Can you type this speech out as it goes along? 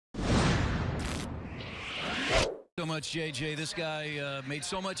So much, JJ. This guy made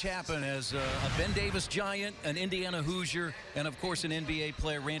so much happen as a Ben Davis giant, an Indiana Hoosier, and of course an NBA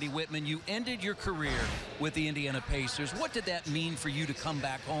player, Randy Wittman. You ended your career with the Indiana Pacers. What did that mean for you to come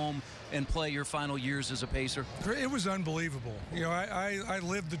back home and play your final years as a Pacer? It was unbelievable. You know, I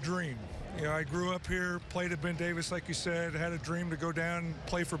lived the dream. You know, I grew up here, played at Ben Davis, like you said, had a dream to go down and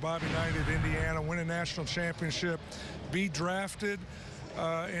play for Bobby Knight at Indiana, win a national championship, be drafted,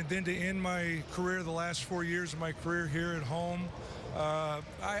 and then to end my career, the last 4 years of my career here at home,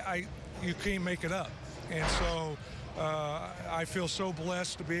 you can't make it up. And so I feel so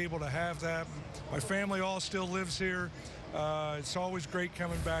blessed to be able to have that. My family all still lives here. It's always great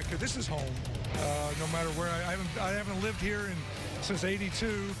coming back here. This is home, no matter where. I haven't lived here since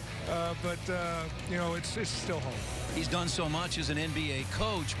 '82, but you know, it's still home. He's done so much as an NBA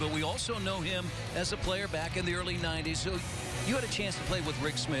coach, but we also know him as a player back in the early 90s. So you had a chance to play with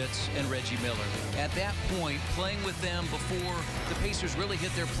Rick Smits and Reggie Miller. At that point, playing with them before the Pacers really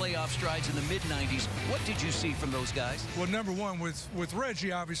hit their playoff strides in the mid-90s, what did you see from those guys? Well, number one, with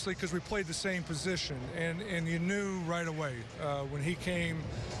Reggie, obviously, because we played the same position, and you knew right away when he came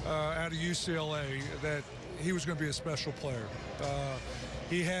out of UCLA that he was going to be a special player.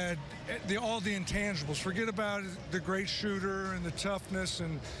 He had all the intangibles. Forget about the great shooter and the toughness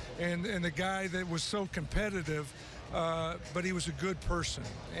and the guy that was so competitive, but he was a good person.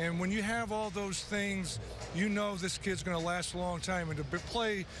 And when you have all those things, you know this kid's going to last a long time. And to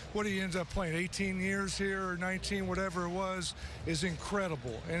play what he ends up playing, 18 years here or 19, whatever it was, is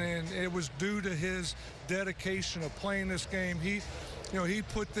incredible. And it was due to his dedication of playing this game. He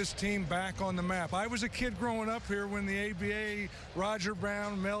put this team back on the map. I was a kid growing up here when the ABA, Roger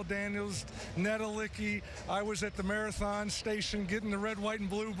Brown, Mel Daniels, Netta Licky, I was at the marathon station getting the red, white, and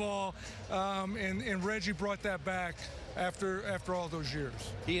blue ball, and Reggie brought that back after all those years.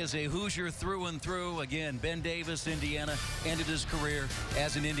 He is a Hoosier through and through. Again, Ben Davis, Indiana, ended his career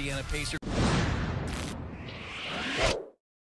as an Indiana Pacer.